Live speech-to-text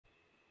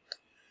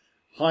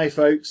Hi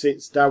folks,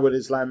 it's Dawud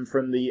Islam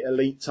from the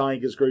Elite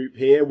Tigers group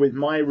here with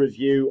my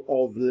review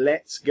of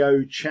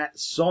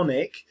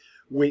sGoChatsonic,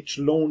 which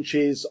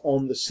launches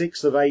on the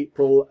 6th of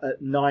April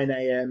at 9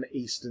 AM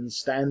Eastern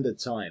Standard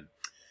Time.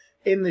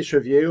 In this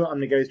review, I'm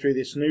going to go through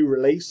this new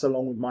release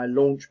along with my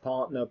launch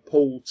partner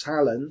Paul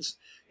Talent,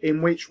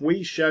 in which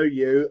we show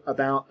you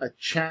about a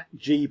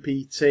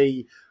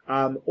ChatGPT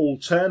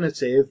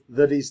alternative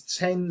that is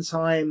 10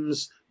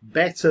 times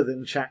better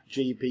than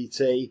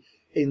ChatGPT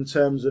in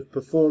terms of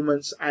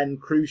performance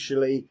and,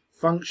 crucially,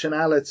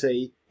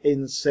 functionality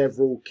in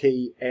several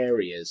key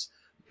areas.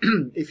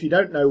 If you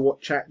don't know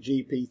what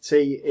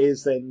ChatGPT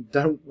is, then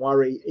don't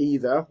worry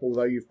either,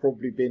 although you've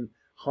probably been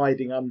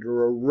hiding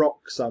under a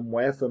rock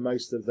somewhere for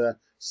most of the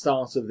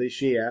start of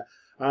this year.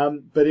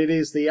 But it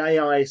is the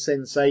AI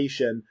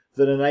sensation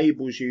that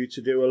enables you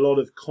to do a lot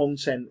of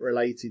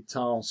content-related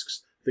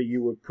tasks that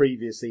you would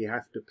previously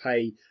have to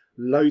pay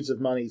loads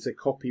of money to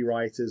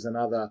copywriters and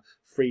other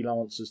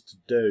freelancers to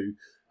do.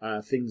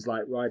 Things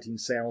like writing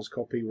sales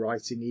copy,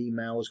 writing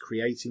emails,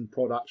 creating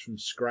products from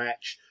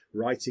scratch,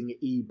 writing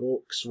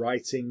ebooks,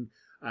 writing,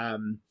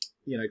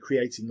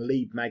 creating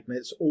lead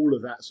magnets, all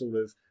of that sort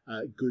of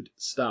good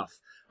stuff.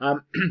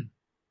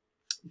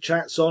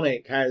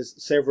 Chatsonic has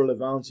several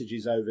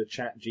advantages over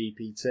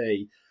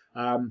ChatGPT.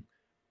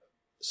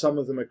 Some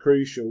of them are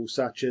crucial,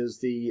 such as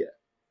the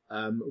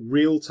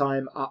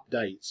real-time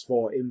updates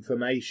for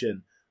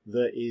information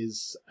that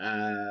is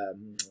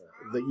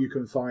that you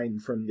can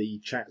find from the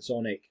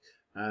Chatsonic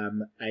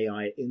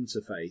AI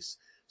interface.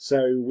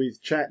 So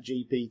with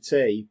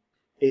ChatGPT,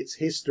 its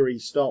history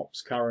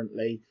stops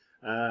currently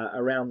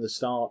around the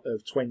start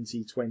of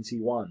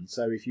 2021.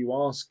 So if you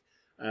ask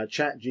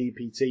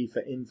ChatGPT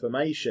for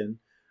information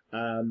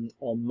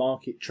on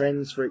market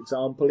trends, for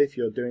example, if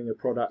you're doing a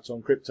product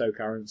on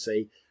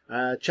cryptocurrency,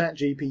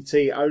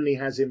 ChatGPT only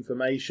has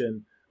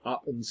information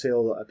up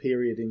until a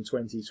period in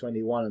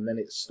 2021, and then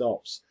it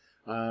stops.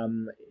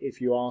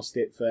 If you asked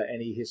it for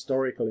any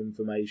historical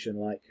information,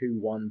 like who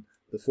won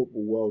the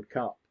Football World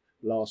Cup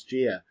last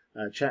year,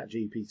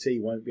 ChatGPT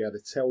won't be able to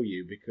tell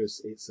you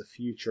because it's a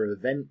future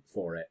event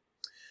for it.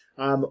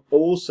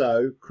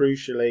 Also,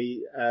 crucially,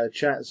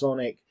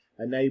 Chatsonic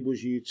enables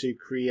you to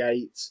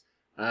create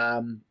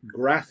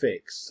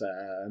graphics,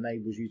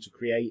 enables you to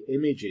create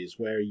images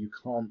where you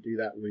can't do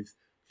that with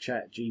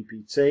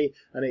ChatGPT,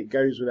 and it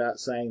goes without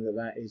saying that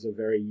that is a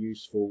very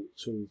useful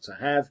tool to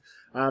have.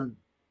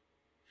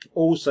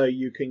 Also,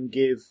 you can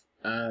give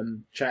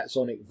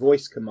Chatsonic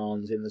voice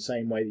commands in the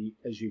same way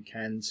as you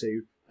can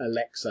to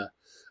Alexa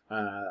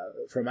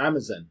from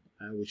Amazon,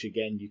 which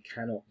again you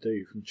cannot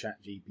do from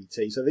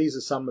ChatGPT. So these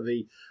are some of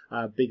the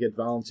big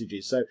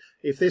advantages. So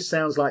if this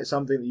sounds like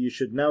something that you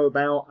should know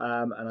about,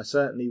 and I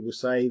certainly will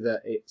say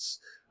that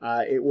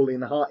it will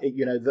enhance,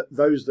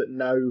 those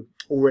that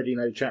already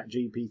know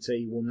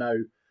ChatGPT will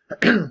know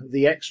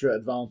the extra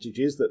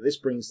advantages that this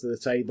brings to the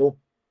table.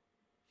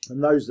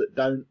 And those that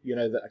don't,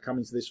 that are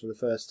coming to this for the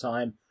first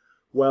time,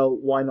 well,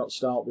 why not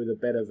start with a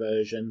better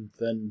version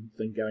than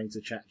going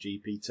to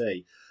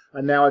ChatGPT?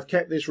 And now I've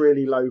kept this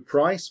really low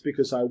price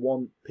because I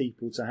want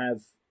people to have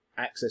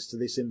access to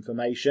this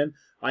information.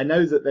 I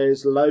know that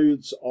there's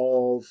loads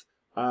of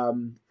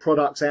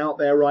products out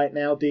there right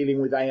now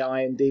dealing with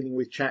AI and dealing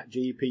with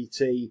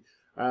ChatGPT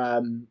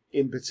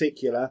in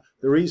particular.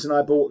 The reason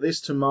I brought this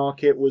to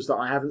market was that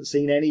I haven't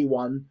seen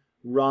anyone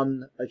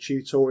run a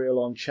tutorial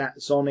on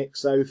Chatsonic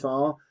so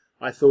far.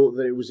 I thought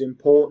that it was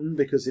important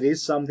because it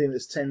is something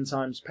that's 10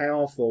 times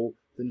powerful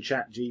than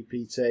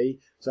ChatGPT.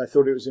 So I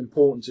thought it was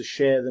important to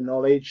share the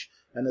knowledge.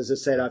 And as I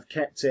said, I've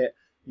kept it,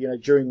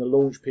 during the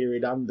launch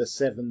period under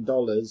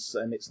 $7,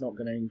 and it's not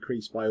going to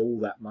increase by all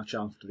that much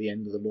after the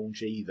end of the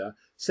launch either,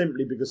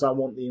 simply because I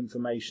want the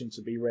information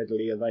to be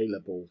readily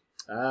available.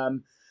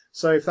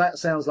 So if that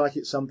sounds like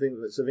it's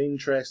something that's of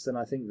interest, and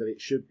I think that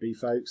it should be,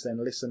 folks,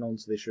 then listen on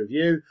to this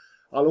review.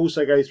 I'll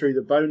also go through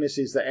the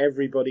bonuses that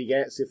everybody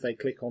gets if they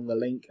click on the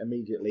link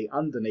immediately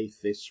underneath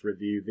this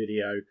review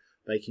video.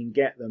 They can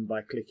get them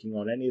by clicking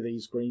on any of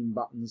these green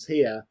buttons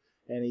here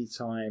any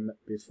time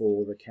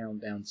before the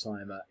countdown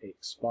timer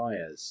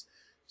expires.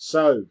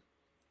 So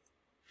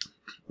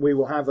we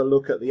will have a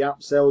look at the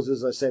upsells.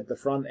 As I said, the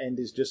front end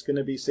is just going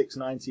to be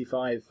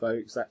 $6.95,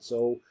 folks. That's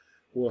all.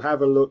 We'll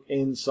have a look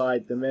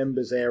inside the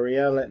members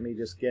area. Let me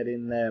just get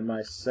in there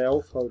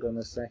myself. Hold on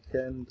a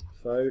second,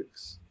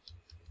 folks.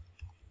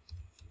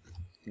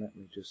 Let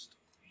me just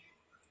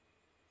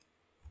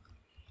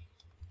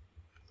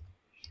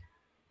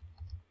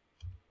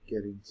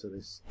get into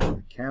this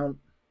account.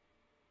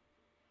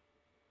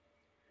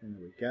 There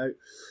we go.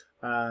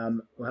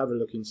 We'll have a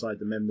look inside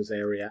the members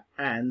area,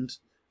 and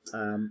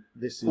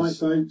this is... Hi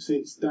folks,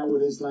 it's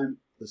Dawud Islam.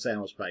 The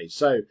sales page.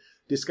 So,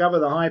 discover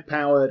the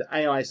high-powered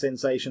AI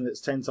sensation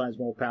that's 10 times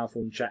more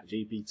powerful than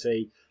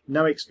ChatGPT.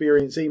 No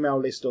experience, email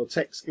list or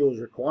tech skills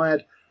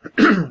required.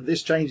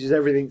 This changes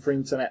everything for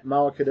internet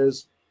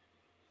marketers.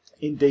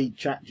 Indeed,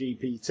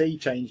 ChatGPT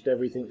changed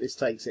everything. This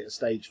takes it a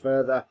stage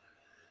further.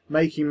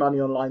 Making money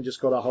online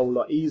just got a whole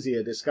lot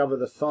easier. Discover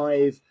the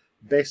 5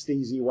 best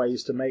easy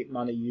ways to make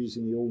money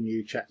using the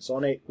all-new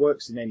Chatsonic.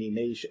 Works in any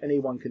niche.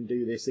 Anyone can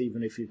do this,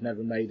 even if you've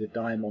never made a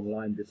dime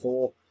online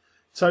before.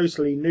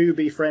 Totally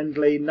newbie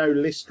friendly, no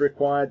list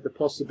required. The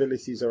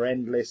possibilities are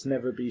endless.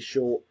 Never be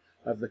short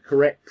of the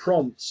correct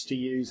prompts to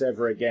use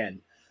ever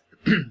again.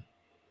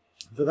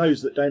 For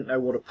those that don't know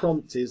what a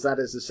prompt is, that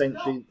is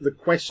essentially the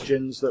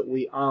questions that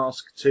we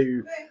ask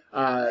to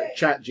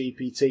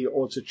ChatGPT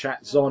or to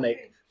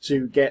Chatsonic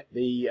to get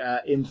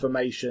the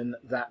information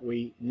that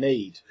we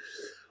need.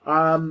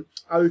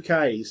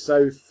 Okay,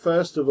 so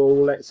first of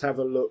all, let's have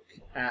a look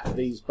at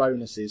these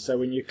bonuses. So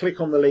when you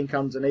click on the link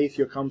underneath,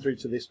 you'll come through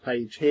to this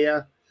page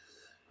here,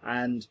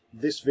 and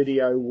this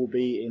video will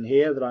be in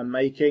here that I'm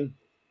making.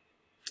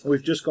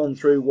 We've just gone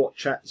through what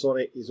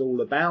Chatsonic is all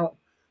about.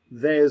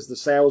 There's the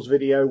sales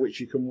video, which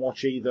you can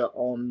watch either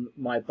on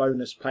my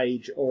bonus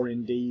page or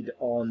indeed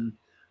on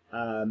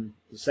the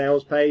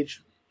sales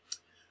page.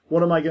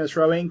 What am I going to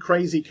throw in?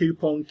 Crazy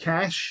Coupon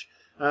Cash.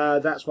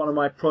 That's one of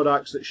my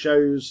products that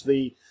shows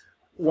the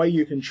way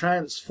you can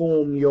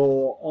transform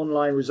your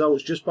online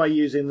results just by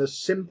using the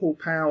simple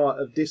power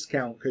of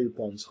discount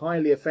coupons.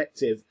 Highly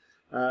effective.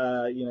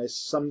 You know,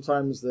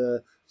 sometimes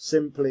the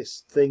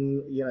simplest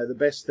thing, you know, the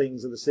best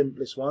things are the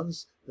simplest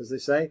ones, as they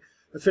say.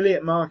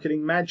 Affiliate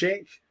Marketing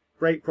Magic.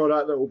 Great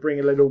product that will bring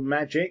a little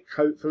magic,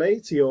 hopefully,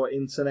 to your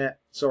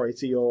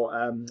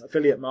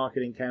affiliate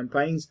marketing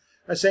campaigns.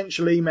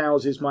 Essential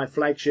Emails is my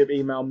flagship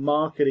email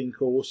marketing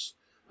course.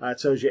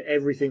 Tells you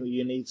everything that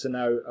you need to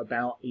know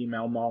about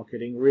email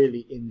marketing.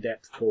 Really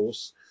in-depth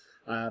course.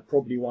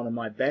 Probably one of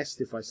my best,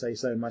 if I say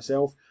so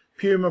myself.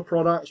 Puma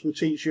Products will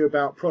teach you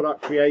about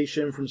product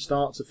creation from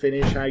start to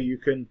finish, how you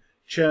can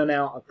churn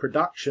out a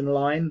production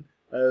line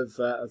of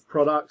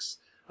products.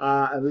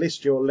 And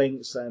list your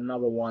links,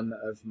 another one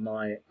of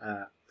my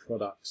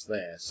products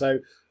there.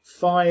 So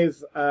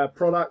 5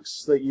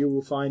 products that you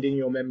will find in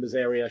your members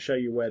area. I'll show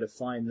you where to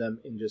find them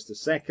in just a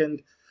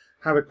second.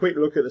 Have a quick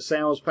look at the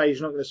sales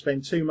page. Not going to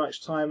spend too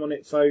much time on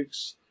it,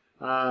 folks.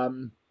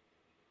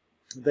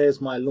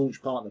 There's my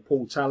launch partner,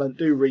 Paul Talent.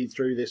 Do read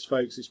through this,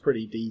 folks. It's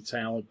pretty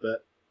detailed,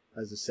 but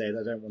as I said,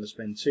 I don't want to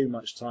spend too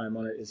much time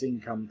on it. It's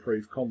income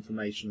proof,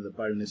 confirmation of the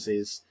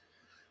bonuses.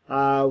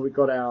 We've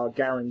got our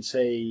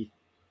guarantee.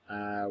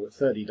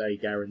 30-day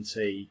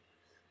guarantee,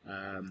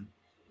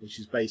 which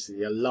is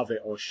basically a love it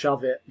or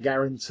shove it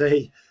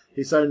guarantee.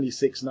 It's only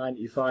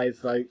 $6.95,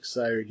 folks,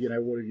 so you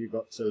know, what have you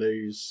got to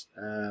lose?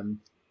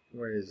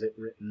 Where is it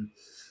written?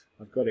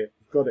 I've got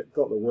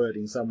the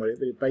wording somewhere.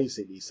 It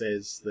basically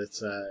says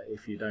that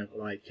if you don't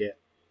like it,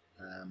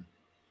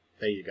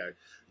 there you go.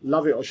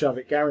 Love it or shove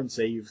it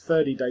guarantee. You've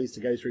 30 days to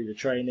go through the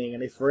training,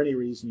 and if for any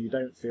reason you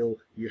don't feel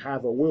you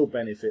have or will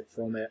benefit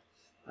from it,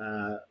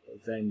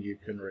 then you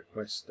can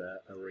request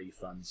a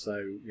refund. So,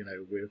 you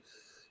know, we're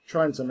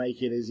trying to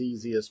make it as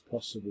easy as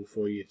possible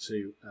for you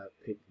to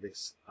pick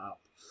this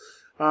up.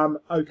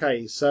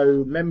 Okay,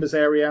 so members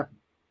area.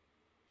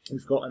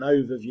 We've got an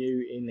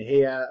overview in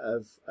here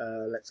of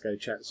Let's Go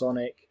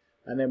Chatsonic,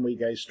 and then we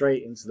go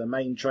straight into the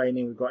main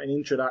training. We've got an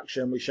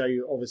introduction. We show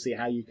you obviously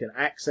how you can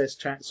access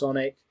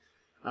Chatsonic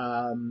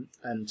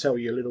and tell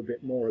you a little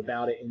bit more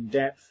about it in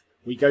depth.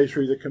 We go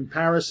through the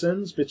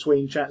comparisons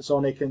between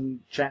Chatsonic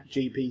and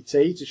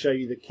ChatGPT to show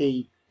you the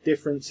key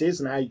differences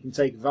and how you can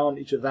take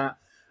advantage of that.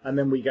 And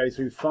then we go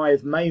through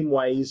 5 main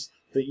ways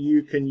that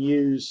you can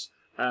use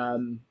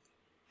Chatsonic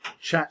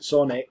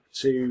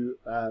to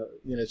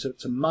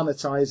to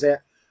monetize it,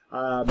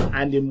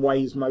 and in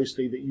ways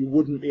mostly that you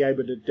wouldn't be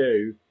able to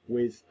do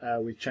with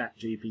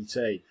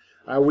ChatGPT.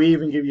 We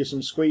even give you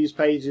some squeeze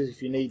pages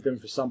if you need them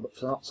for some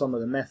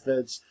of the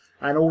methods.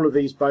 And all of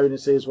these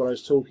bonuses, what I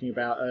was talking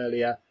about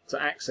earlier, to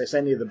access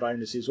any of the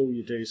bonuses, all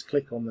you do is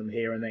click on them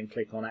here and then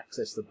click on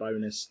Access the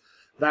Bonus.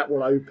 That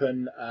will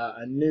open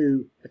a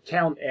new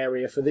account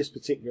area for this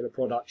particular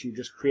product. You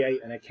just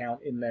create an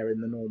account in there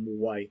in the normal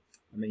way,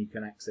 and then you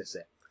can access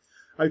it.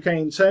 Okay,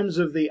 in terms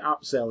of the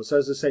upsell, so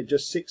as I said,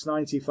 just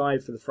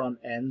 $6.95 for the front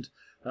end.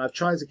 And I've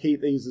tried to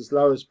keep these as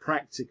low as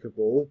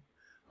practicable.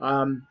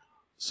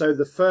 So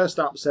the first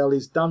upsell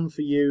is done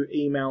for you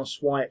email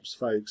swipes,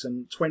 folks,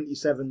 and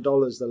 $27,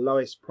 the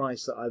lowest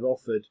price that I've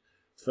offered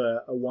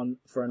for an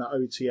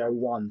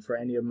OTO1 for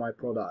any of my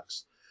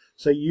products.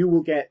 So you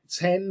will get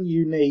 10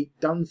 unique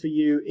done for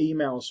you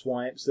email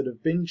swipes that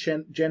have been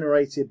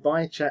generated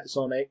by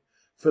Chatsonic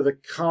for the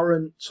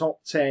current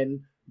top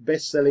 10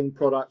 best-selling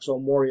products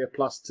on Warrior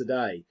Plus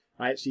today.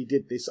 I actually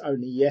did this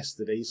only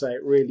yesterday, so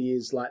it really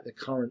is like the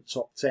current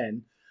top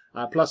 10.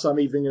 Plus, I'm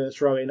even going to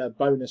throw in a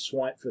bonus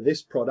swipe for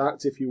this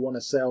product if you want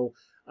to sell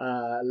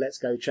Let's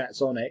Go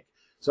Chatsonic.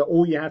 So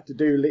all you have to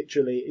do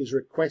literally is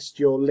request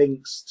your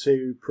links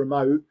to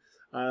promote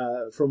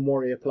from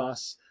Warrior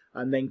Plus,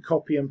 and then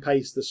copy and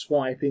paste the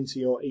swipe into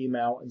your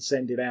email and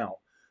send it out.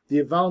 The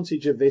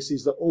advantage of this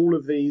is that all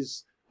of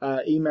these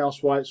email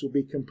swipes will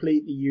be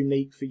completely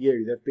unique for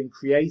you. They've been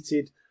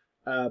created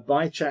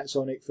by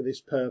Chatsonic for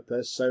this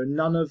purpose, so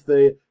none of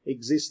the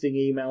existing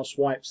email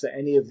swipes that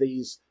any of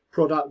these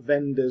product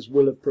vendors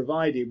will have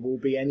provided will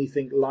be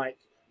anything like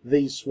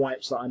these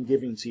swipes that I'm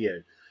giving to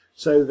you.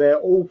 So they're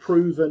all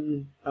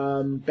proven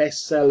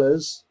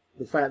bestsellers.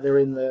 The fact they're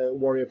in the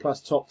Warrior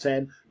Plus top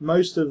 10,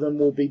 most of them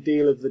will be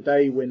deal of the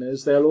day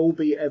winners. They'll all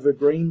be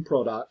evergreen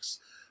products.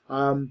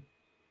 And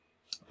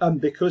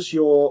because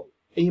your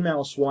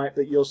email swipe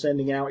that you're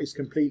sending out is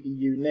completely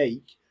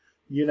unique,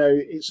 you know,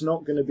 it's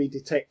not going to be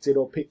detected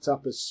or picked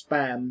up as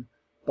spam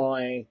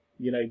by,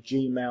 you know,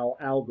 Gmail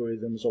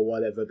algorithms or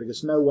whatever,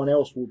 because no one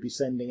else will be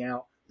sending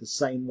out the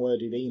same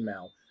worded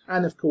email.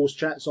 And of course,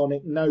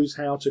 Chatsonic knows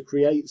how to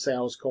create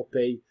sales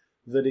copy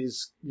that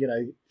is, you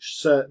know,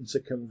 certain to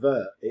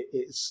convert.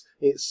 It's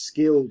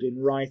skilled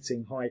in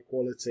writing high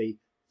quality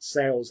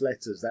sales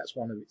letters. That's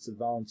one of its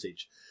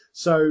advantage.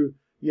 So,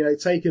 you know,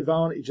 take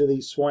advantage of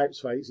these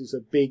swipes, folks. It's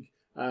a big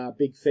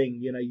thing.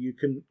 You know, you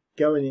can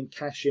go in and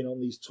cash in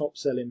on these top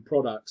selling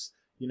products,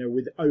 you know,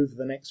 with over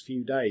the next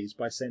few days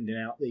by sending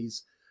out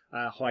these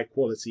high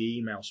quality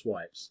email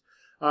swipes.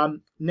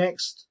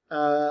 Next,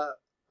 a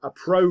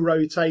pro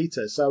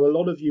rotator. So a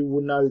lot of you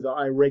will know that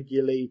I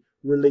regularly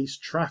release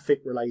traffic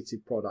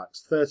related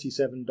products.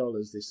 $37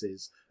 this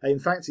is. In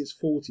fact, it's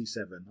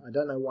 47. I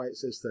don't know why it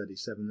says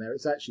 37 there.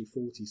 It's actually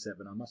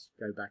 47. I must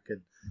go back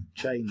and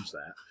change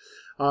that.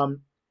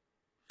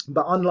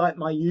 But unlike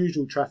my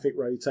usual traffic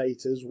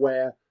rotators,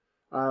 where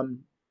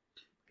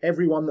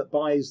everyone that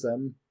buys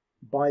them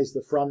buys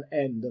the front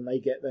end and they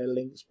get their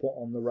links put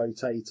on the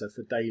rotator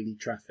for daily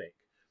traffic.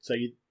 So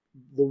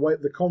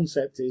the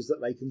concept is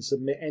that they can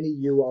submit any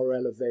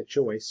URL of their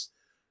choice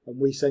and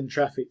we send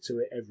traffic to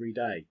it every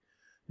day.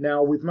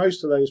 Now, with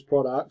most of those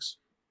products,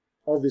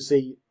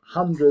 obviously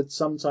hundreds,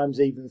 sometimes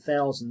even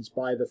thousands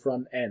buy the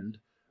front end,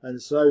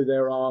 and so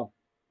there are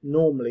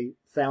normally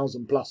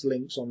 1,000+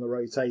 links on the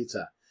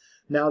rotator.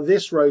 Now,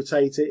 this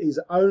rotator is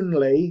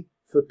only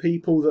for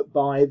people that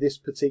buy this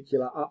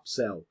particular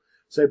upsell.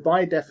 So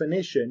by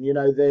definition, you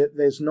know,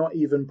 there's not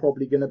even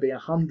probably going to be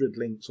 100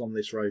 links on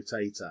this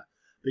rotator,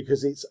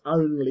 because it's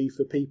only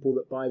for people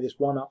that buy this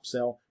one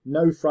upsell.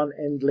 No front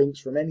end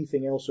links from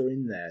anything else are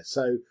in there.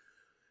 So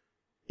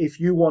if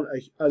you want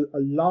a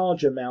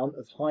large amount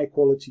of high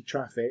quality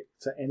traffic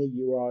to any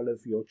URL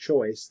of your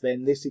choice,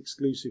 then this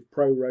exclusive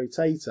pro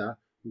rotator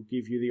will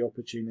give you the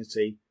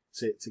opportunity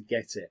to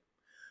get it.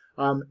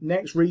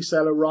 Next,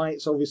 reseller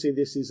rights. Obviously,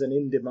 this is an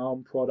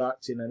in-demand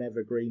product in an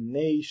evergreen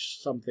niche,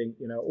 something,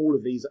 you know, all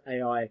of these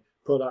AI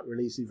product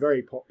releases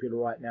very popular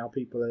right now.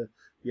 People are,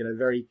 you know,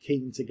 very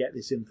keen to get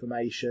this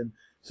information.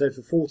 So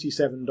for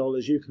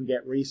 $47, you can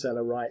get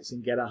reseller rights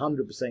and get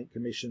 100%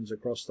 commissions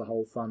across the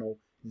whole funnel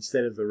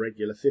instead of the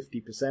regular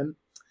 50%.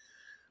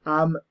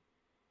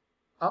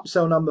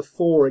 Upsell number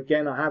 4,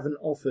 again, I haven't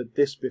offered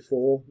this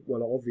before.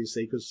 Well,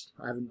 obviously, because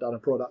I haven't done a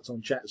product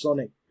on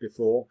Chatsonic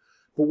before.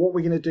 But what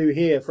we're going to do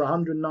here for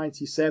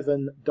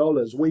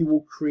 $197, we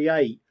will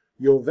create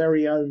your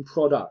very own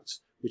product,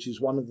 which is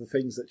one of the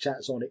things that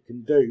Chatsonic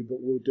can do, but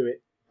we'll do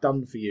it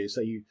done for you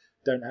so you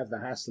don't have the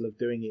hassle of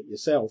doing it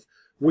yourself.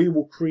 We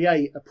will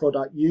create a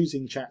product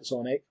using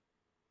Chatsonic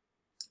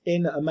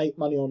in a make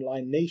money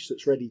online niche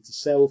that's ready to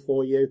sell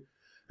for you.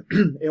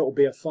 It will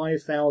be a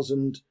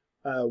 5,000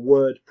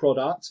 word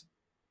product.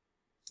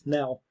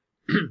 Now,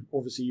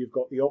 obviously you've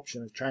got the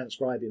option of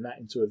transcribing that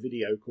into a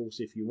video course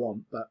if you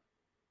want, but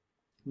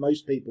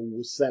most people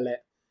will sell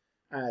it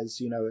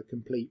as, you know, a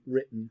complete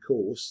written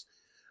course.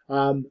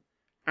 And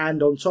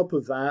on top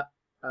of that,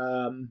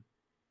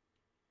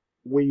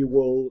 we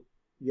will,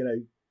 you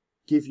know,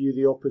 give you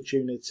the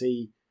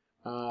opportunity,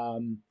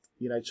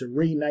 you know, to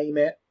rename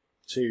it,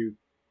 to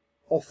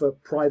offer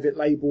private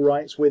label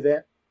rights with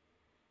it,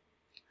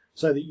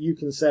 so that you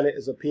can sell it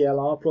as a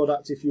PLR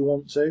product if you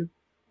want to,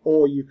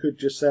 or you could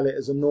just sell it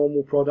as a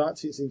normal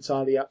product. It's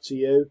entirely up to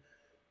you.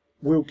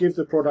 We'll give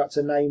the product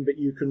a name, but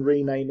you can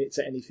rename it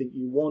to anything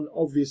you want.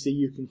 Obviously,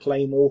 you can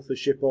claim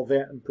authorship of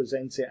it and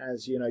present it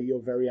as, you know, your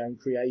very own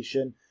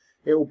creation.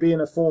 It will be in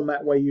a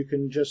format where you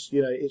can just,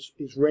 you know,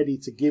 it's ready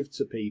to give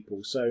to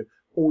people. So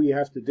all you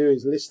have to do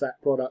is list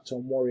that product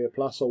on Warrior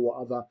Plus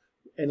or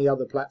any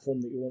other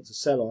platform that you want to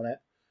sell on it.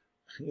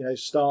 You know,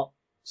 start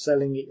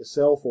selling it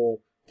yourself or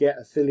get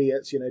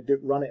affiliates, you know,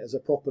 run it as a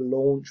proper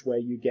launch where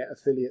you get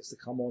affiliates to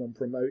come on and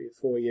promote it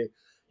for you.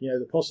 You know,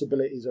 the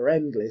possibilities are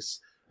endless.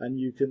 And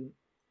you can,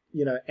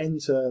 you know,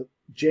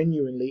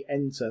 genuinely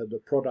enter the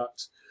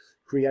product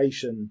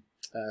creation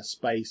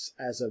space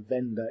as a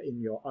vendor in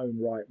your own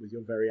right with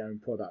your very own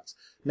products.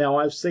 Now,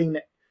 I've seen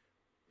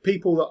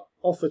people that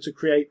offer to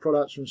create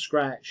products from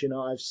scratch. You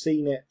know, I've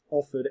seen it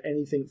offered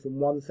anything from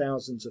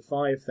 1,000 to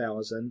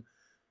 5,000.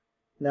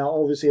 Now,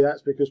 obviously,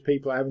 that's because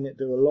people are having to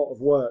do a lot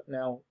of work.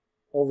 Now,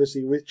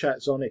 obviously, with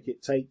Chatsonic,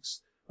 it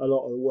takes a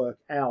lot of the work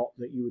out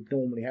that you would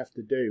normally have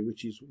to do,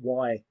 which is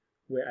why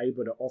we're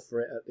able to offer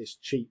it at this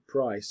cheap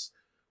price.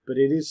 But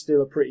it is still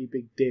a pretty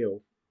big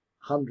deal,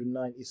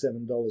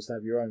 $197 to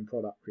have your own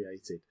product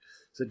created.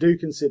 So do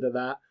consider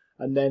that.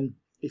 And then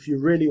if you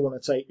really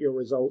want to take your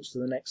results to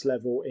the next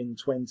level in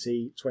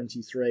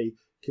 2023,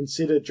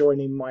 consider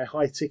joining my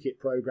high ticket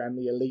program,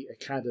 the Elite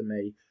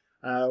Academy,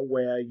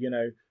 where, you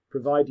know,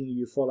 providing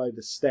you follow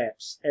the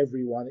steps,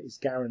 everyone is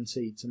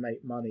guaranteed to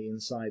make money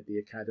inside the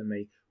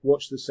academy.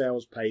 watch the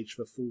sales page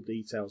for full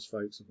details,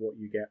 folks, of what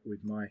you get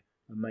with my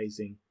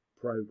amazing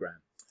program.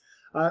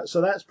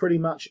 So that's pretty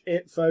much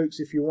it, folks.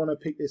 If you want to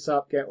pick this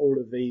up, get all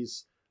of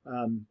these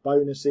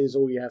bonuses,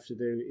 all you have to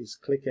do is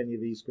click any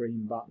of these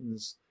green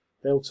buttons.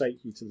 They'll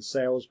take you to the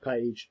sales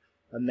page,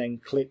 and then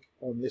click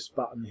on this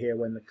button here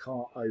when the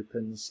cart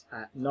opens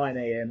at 9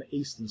 AM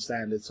Eastern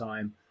Standard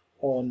Time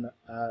on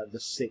the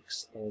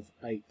 6th of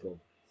April.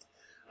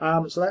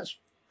 So that's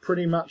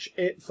pretty much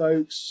it,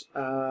 folks.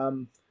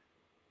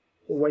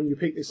 When you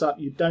pick this up,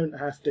 you don't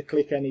have to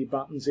click any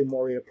buttons in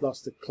Warrior Plus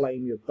to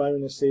claim your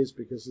bonuses,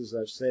 because as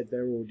I've said,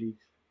 they're already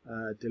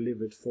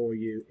delivered for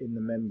you in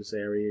the members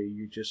area.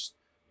 You just,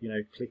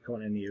 click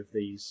on any of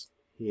these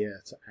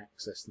here to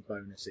access the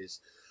bonuses.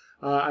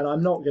 And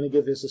I'm not going to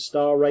give this a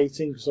star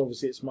rating, because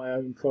obviously it's my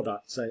own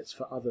product, so it's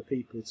for other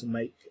people to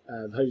make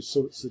those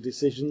sorts of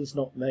decisions,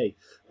 not me.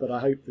 But I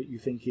hope that you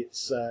think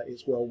it's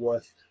well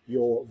worth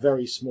your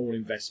very small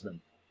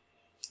investment.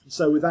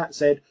 So with that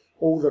said,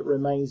 all that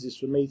remains is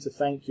for me to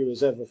thank you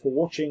as ever for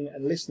watching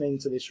and listening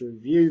to this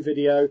review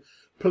video.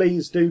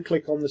 Please do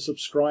click on the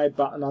subscribe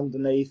button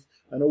underneath,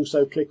 and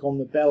also click on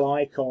the bell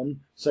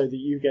icon so that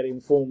you get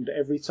informed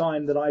every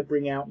time that I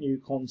bring out new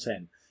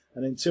content.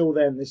 And until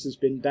then, this has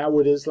been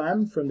Dawud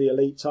Islam from the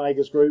Elite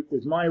Tigers Group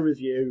with my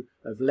review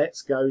of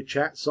Let's Go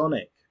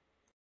Chatsonic.